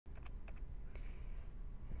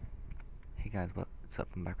Guys, what's up?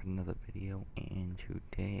 I'm back with another video, and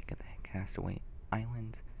today I got the Castaway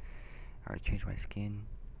Island. I already changed my skin.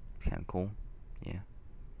 It's kinda cool. Yeah.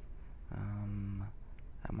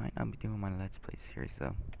 I might not be doing my Let's Play series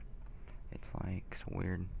though. It's like so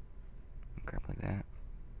weird and crap like that.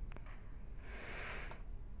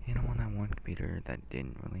 And I'm on that one computer that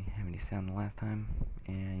didn't really have any sound the last time,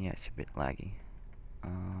 and yeah, it's a bit laggy.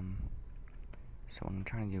 So what I'm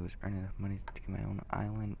trying to do is earn enough money to get my own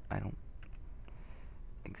island. I don't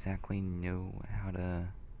exactly know how to,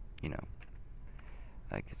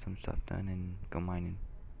 get some stuff done and go mining.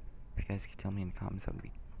 If you guys could tell me in the comments, that would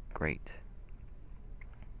be great.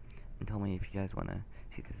 And tell me if you guys want to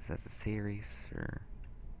see this as a series or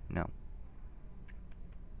no.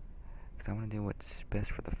 Because I want to do what's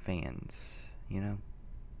best for the fans, and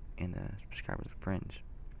the subscribers and friends,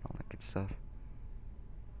 all that good stuff.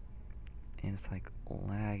 And it's like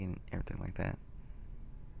lag and everything like that.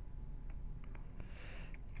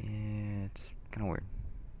 Yeah, it's kind of weird.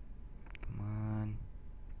 Come on.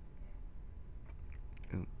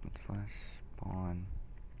 Ooh, / spawn.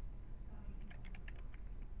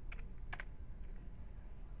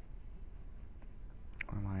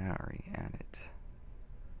 Or am I already at it?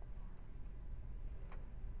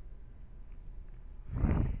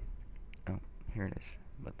 Oh, here it is.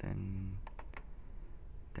 But then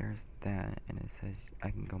there's that, and it says I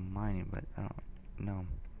can go mining, but I don't know.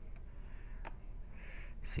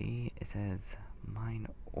 See, it says mine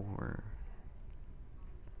ore.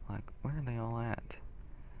 Like, where are they all at?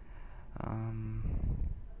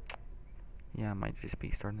 Yeah, I might just be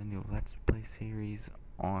starting a new Let's Play series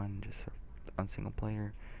on single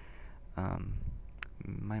player.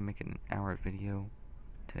 Might make it an hour video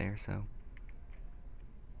today or so.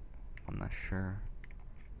 I'm not sure.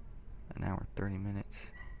 An hour 30 minutes.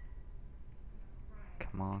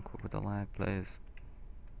 Come on, quit with the lag, please.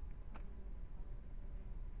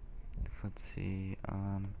 So let's see.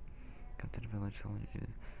 Come to the village. So you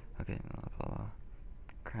can, okay, blah blah blah.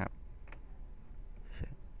 Crap. Shit.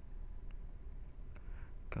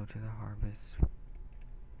 Go to the harvest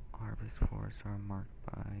forests are marked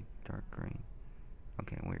by dark green.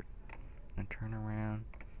 Okay, weird. Now turn around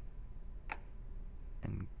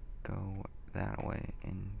and go that way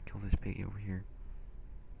and kill this piggy over here.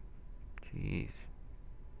 Jeez.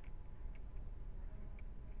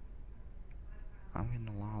 I'm getting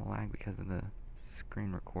a lot of lag because of the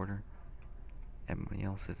screen recorder. Everybody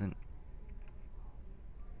else isn't.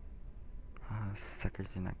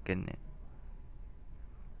 Suckers are not getting it.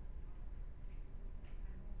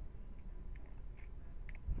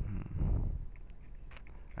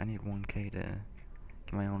 I need 1K to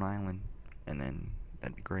get my own island, and then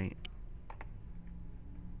that'd be great.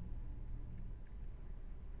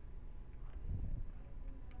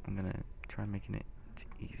 I'm gonna try making it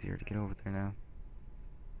easier to get over there now.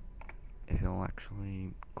 If it'll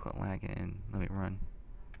actually quit lagging and let me run.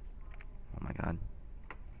 Oh my god.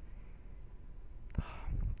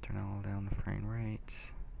 Turn all down the frame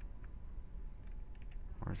rates.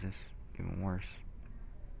 Or is this even worse?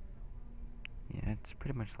 Yeah, it's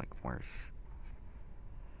pretty much like worse.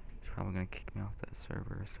 It's probably gonna kick me off that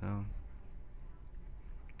server, so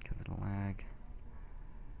because of the lag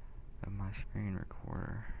of my screen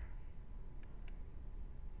recorder.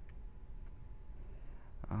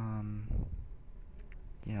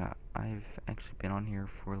 Yeah, I've actually been on here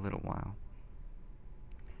for a little while.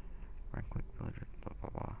 Right click villager, blah blah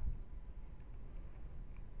blah.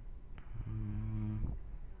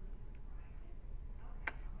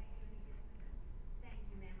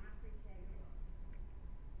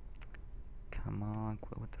 Come on,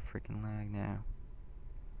 quit with the freaking lag now.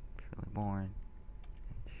 It's really boring.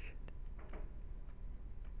 And shit.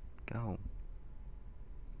 Go.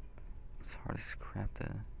 It's hard as crap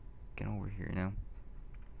to get over here,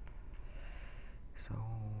 So,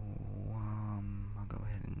 I'll go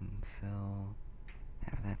ahead and sell.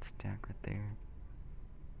 Have that stack right there.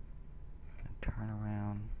 And turn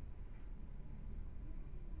around.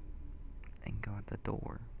 And go out the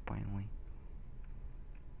door, finally.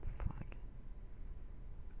 Fuck.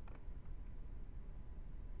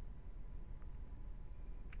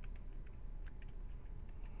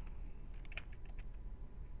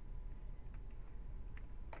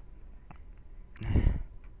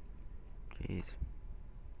 Jeez.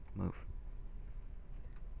 Move.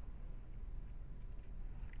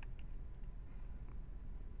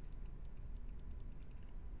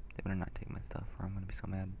 They better not take my stuff or I'm gonna be so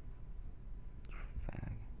mad.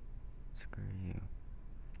 Fag. Screw you.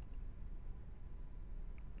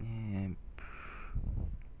 And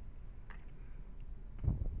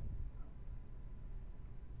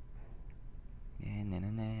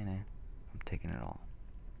at all.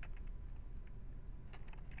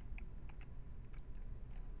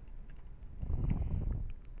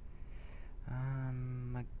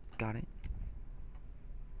 I got it.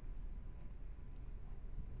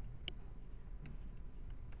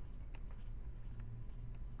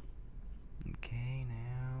 Okay,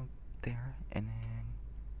 now there, and then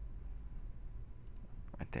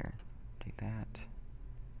right there. Take that.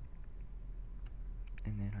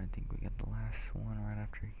 And then I think we got the last one right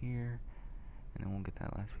after here. And then we'll get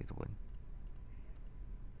that last piece of wood.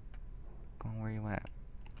 Go on, where you at?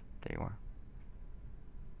 There you are.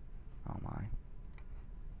 Oh my.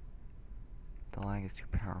 The lag is too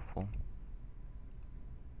powerful.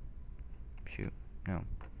 Shoot. No.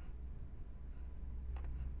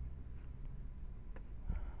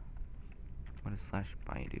 What is slash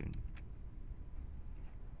buy, dude?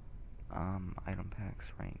 Item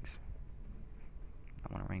packs, ranks.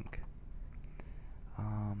 I want a rank.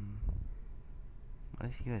 What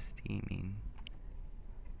does USD mean?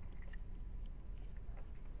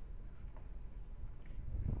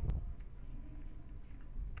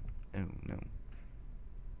 Oh no.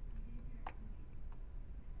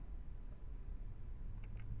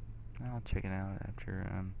 I'll check it out after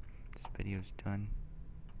this video's done.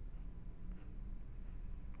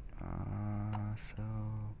 So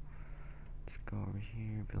let's go over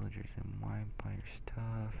here, villagers and why buy your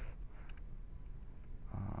stuff.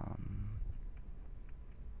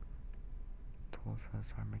 Tools has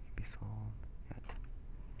armor can be sold yet.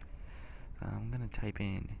 I'm gonna type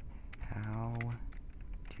in how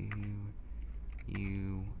do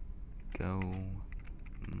you go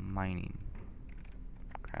mining?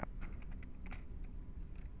 Crap.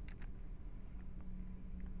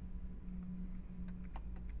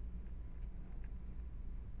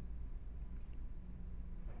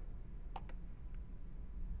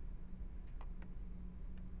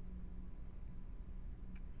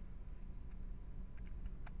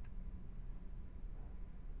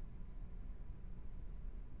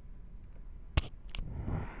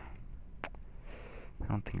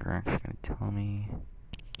 I don't think you're actually going to tell me.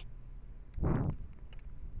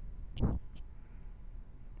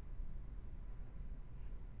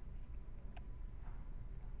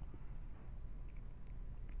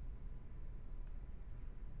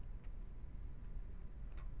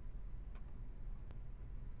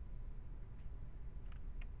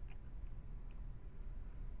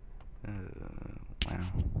 Wow.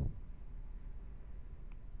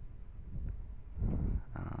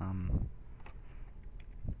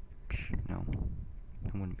 No,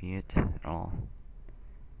 that wouldn't be it at all.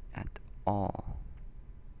 At all.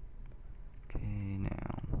 Okay,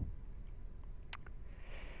 now.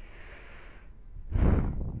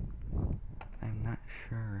 I'm not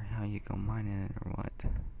sure how you go mining it or what.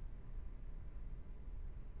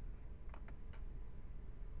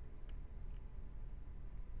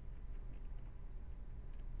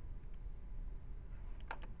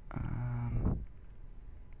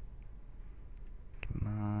 Come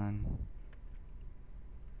on.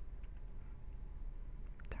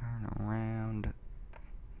 Turn around,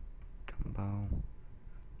 Dumbo.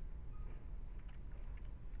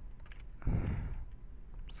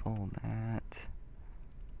 Sold that.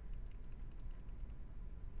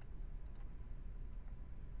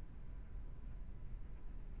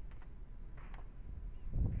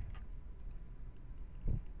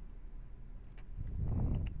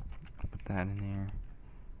 I'll put that in there.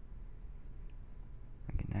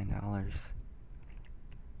 I get $9.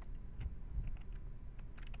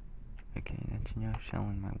 Okay, that's enough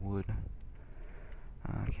selling my wood.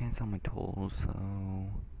 I can't sell my tools, so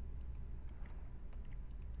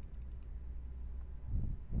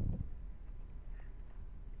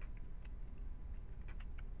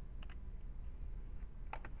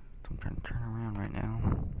I'm trying to turn around right now,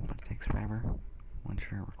 but it takes forever once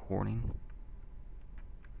you're recording.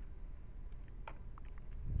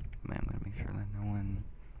 Man, I'm gonna make sure that no one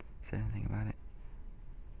said anything about it.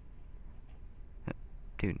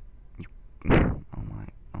 Dude, you,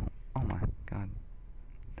 oh my god.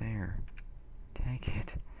 There. Take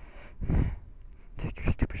it. Take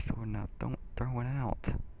your stupid sword now. Don't throw it out.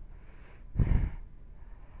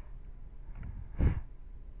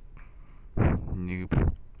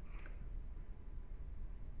 Noob.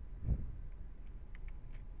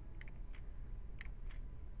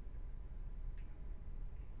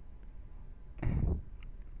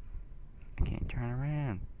 I can't turn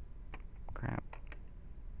around. Crap.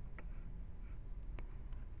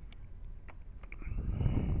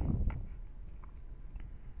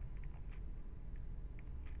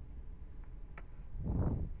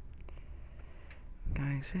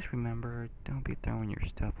 Guys, just remember, don't be throwing your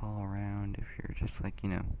stuff all around if you're just like, you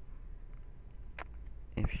know,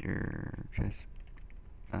 if you're just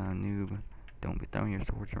a noob, don't be throwing your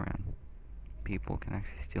swords around. People can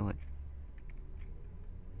actually steal it.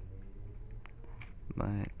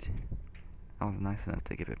 But I was nice enough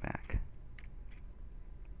to give it back.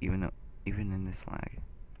 Even in this lag.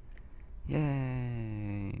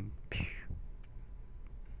 Yay! Pew.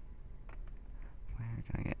 Where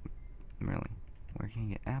can I get, really? Where can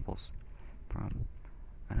you get apples from?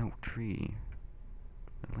 An oak tree.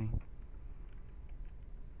 Really?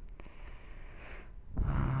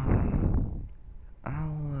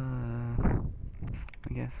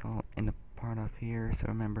 I guess I'll end the part off here. So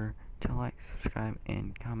remember to like, subscribe,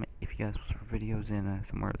 and comment if you guys want some videos in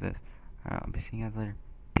some more of this. Alright, I'll be seeing you guys later.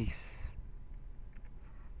 Peace.